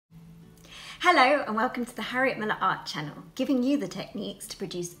Hello and welcome to the Harriet Muller Art channel, giving you the techniques to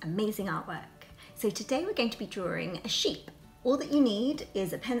produce amazing artwork. So today we're going to be drawing a sheep. All that you need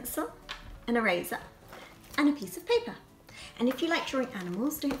is a pencil, an eraser and a piece of paper. And if you like drawing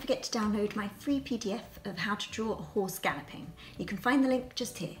animals, don't forget to download my free PDF of how to draw a horse galloping. You can find the link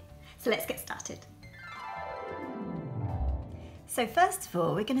just here. So let's get started. So first of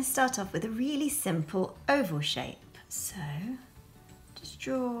all, we're going to start off with a really simple oval shape. So just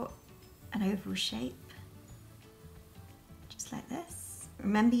draw an oval shape, just like this.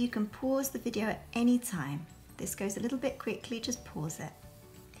 Remember, you can pause the video at any time. If this goes a little bit quickly, just pause it.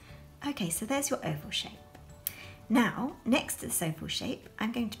 Okay, so there's your oval shape. Now, next to this oval shape,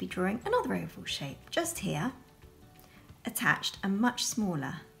 I'm going to be drawing another oval shape, just here, attached and much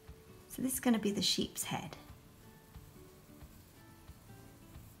smaller. So this is going to be the sheep's head.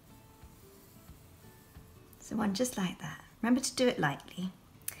 So one just like that. Remember to do it lightly.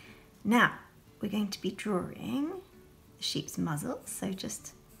 Now, we're going to be drawing the sheep's muzzle, so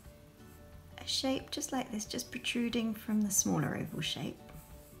just a shape just like this, just protruding from the smaller oval shape.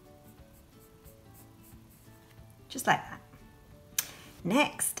 Just like that.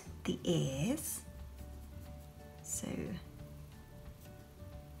 Next, the ears. So,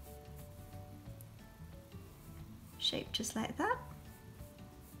 shape just like that.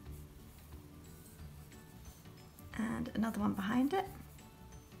 And another one behind it.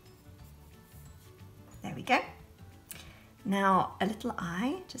 There we go. Now a little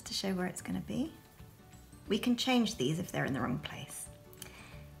eye, just to show where it's going to be. We can change these if they're in the wrong place.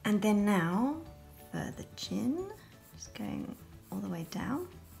 And then now for the chin, just going all the way down.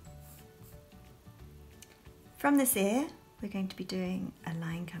 From this ear, we're going to be doing a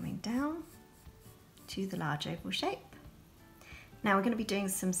line coming down to the large oval shape. Now we're going to be doing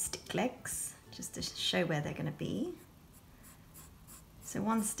some stick legs, just to show where they're going to be. So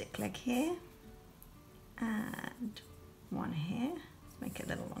one stick leg here, and one here. Let's make it a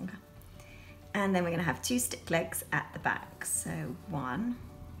little longer. And then we're going to have two stick legs at the back. So 1,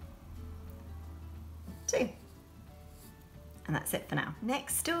 2. And that's it for now.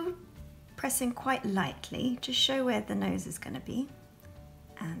 Next, still pressing quite lightly to show where the nose is going to be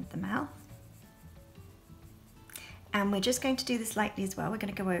and the mouth. And we're just going to do this lightly as well. We're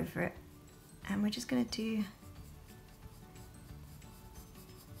going to go over it and we're just going to do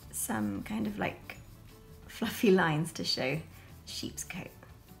some kind of like fluffy lines to show sheep's coat.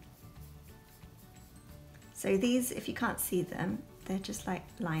 So these, if you can't see them, they're just like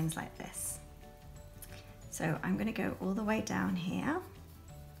lines like this. So I'm going to go all the way down here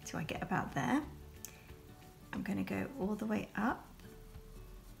till I get about there. I'm going to go all the way up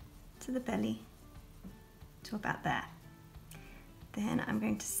to the belly to about there. Then I'm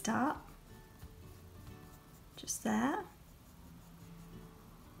going to start just there,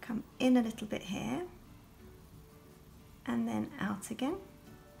 come in a little bit here, and then out again,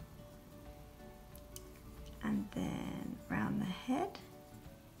 and then round the head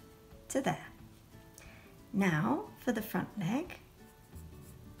to there. Now for the front leg,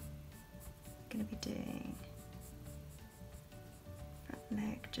 I'm going to be doing front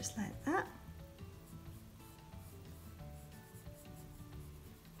leg just like that.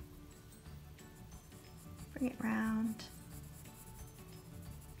 Bring it round,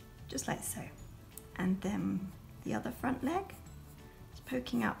 just like so. And then the other front leg is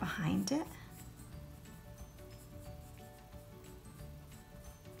poking out behind it.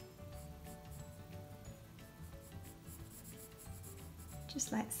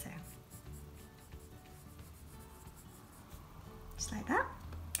 Just like so. Just like that.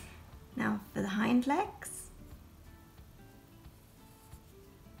 Now for the hind legs,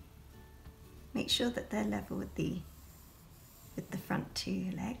 make sure that they're level with the front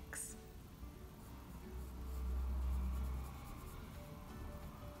two legs.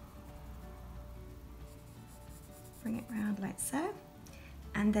 Bring it round like so.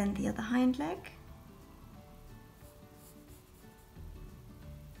 And then the other hind leg.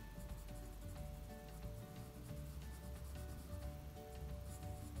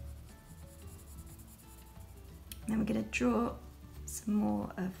 Then we're going to draw some more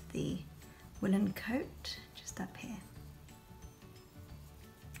of the woolen coat just up here.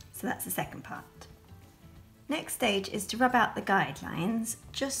 So that's the second part. Next stage is to rub out the guidelines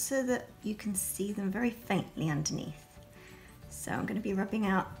just so that you can see them very faintly underneath. So I'm going to be rubbing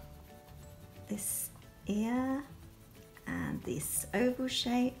out this ear and this oval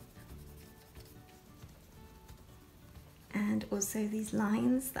shape and also these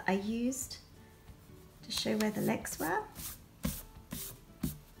lines that I used to show where the legs were,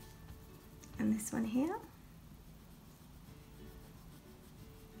 and this one here.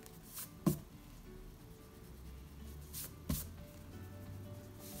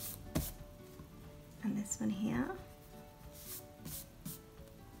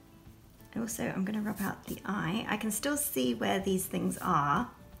 also I'm going to rub out the eye. I can still see where these things are,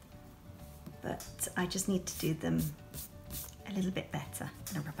 but I just need to do them a little bit better.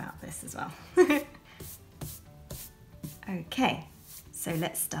 I'm going to rub out this as well. Okay, so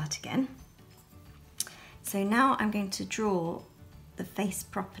let's start again. So now I'm going to draw the face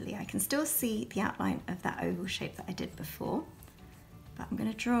properly. I can still see the outline of that oval shape that I did before, but I'm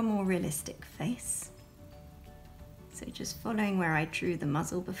going to draw a more realistic face. So just following where I drew the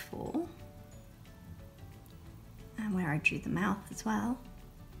muzzle before, and where I drew the mouth as well.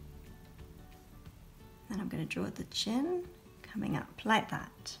 Then I'm going to draw the chin coming up like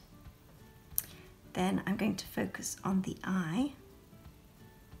that. Then I'm going to focus on the eye.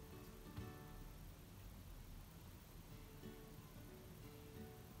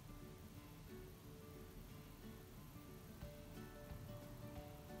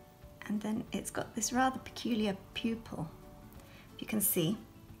 And then it's got this rather peculiar pupil. You can see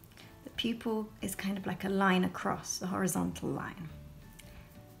the pupil is kind of like a line across, the horizontal line.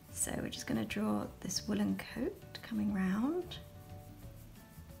 So we're just going to draw this woolen coat coming round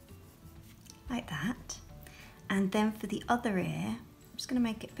like that. And then for the other ear, I'm just going to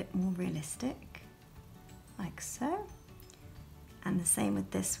make it a bit more realistic, like so. And the same with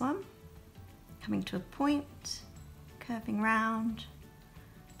this one, coming to a point, curving round,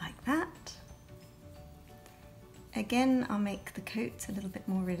 like that. Again, I'll make the coats a little bit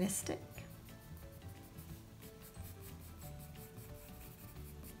more realistic.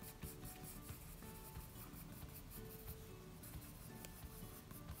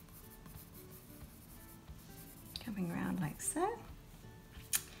 Coming around like so.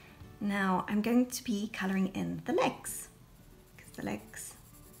 Now I'm going to be colouring in the legs, because the legs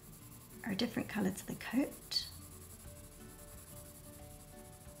are a different colour to the coat.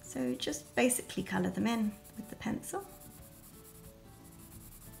 So just basically colour them in with the pencil.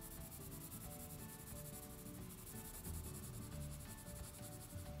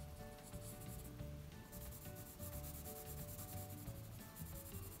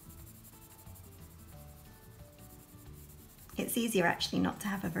 It's easier actually not to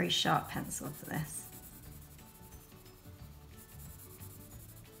have a very sharp pencil for this.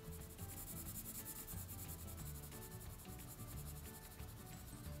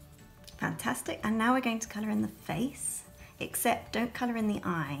 Fantastic, and now we're going to colour in the face, except don't colour in the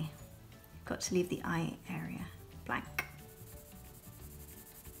eye. You've got to leave the eye area blank.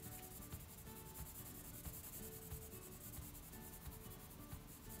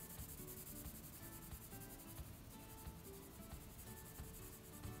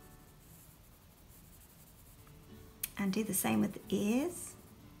 And do the same with the ears.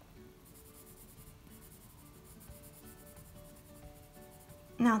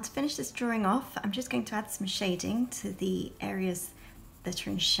 Now to finish this drawing off, I'm just going to add some shading to the areas that are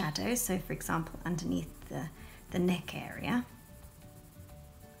in shadow. So for example, underneath the neck area.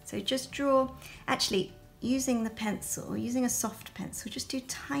 So just draw, actually using the pencil, using a soft pencil, just do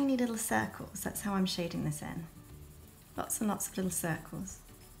tiny little circles. That's how I'm shading this in. Lots and lots of little circles.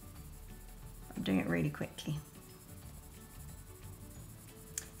 I'm doing it really quickly.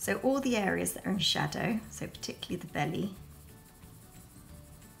 So all the areas that are in shadow, so particularly the belly,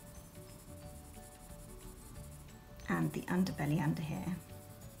 and the underbelly under here.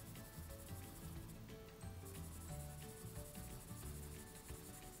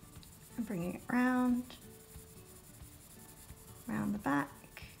 And bringing it round the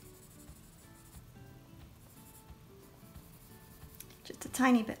back. Just a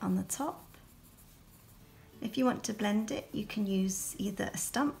tiny bit on the top. If you want to blend it, you can use either a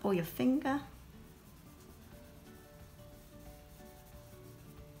stump or your finger.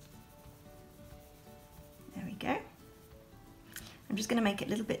 There we go. I'm just going to make it a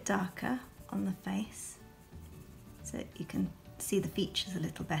little bit darker on the face so that you can see the features a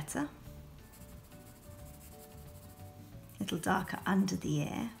little better. A little darker under the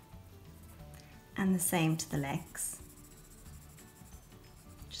ear, and the same to the legs.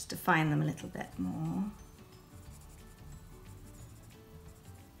 Just define them a little bit more.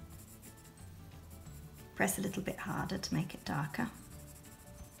 Press a little bit harder to make it darker.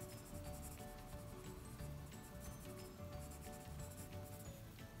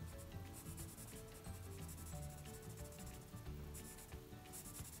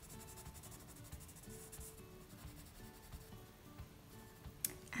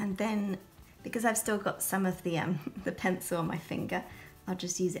 And then, because I've still got some of the pencil on my finger, I'll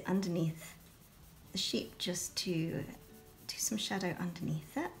just use it underneath the sheep just to do some shadow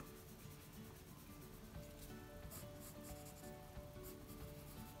underneath it.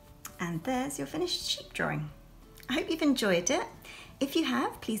 And there's your finished sheep drawing. I hope you've enjoyed it. If you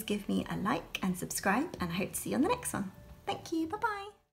have, please give me a like and subscribe, and I hope to see you on the next one. Thank you, bye-bye.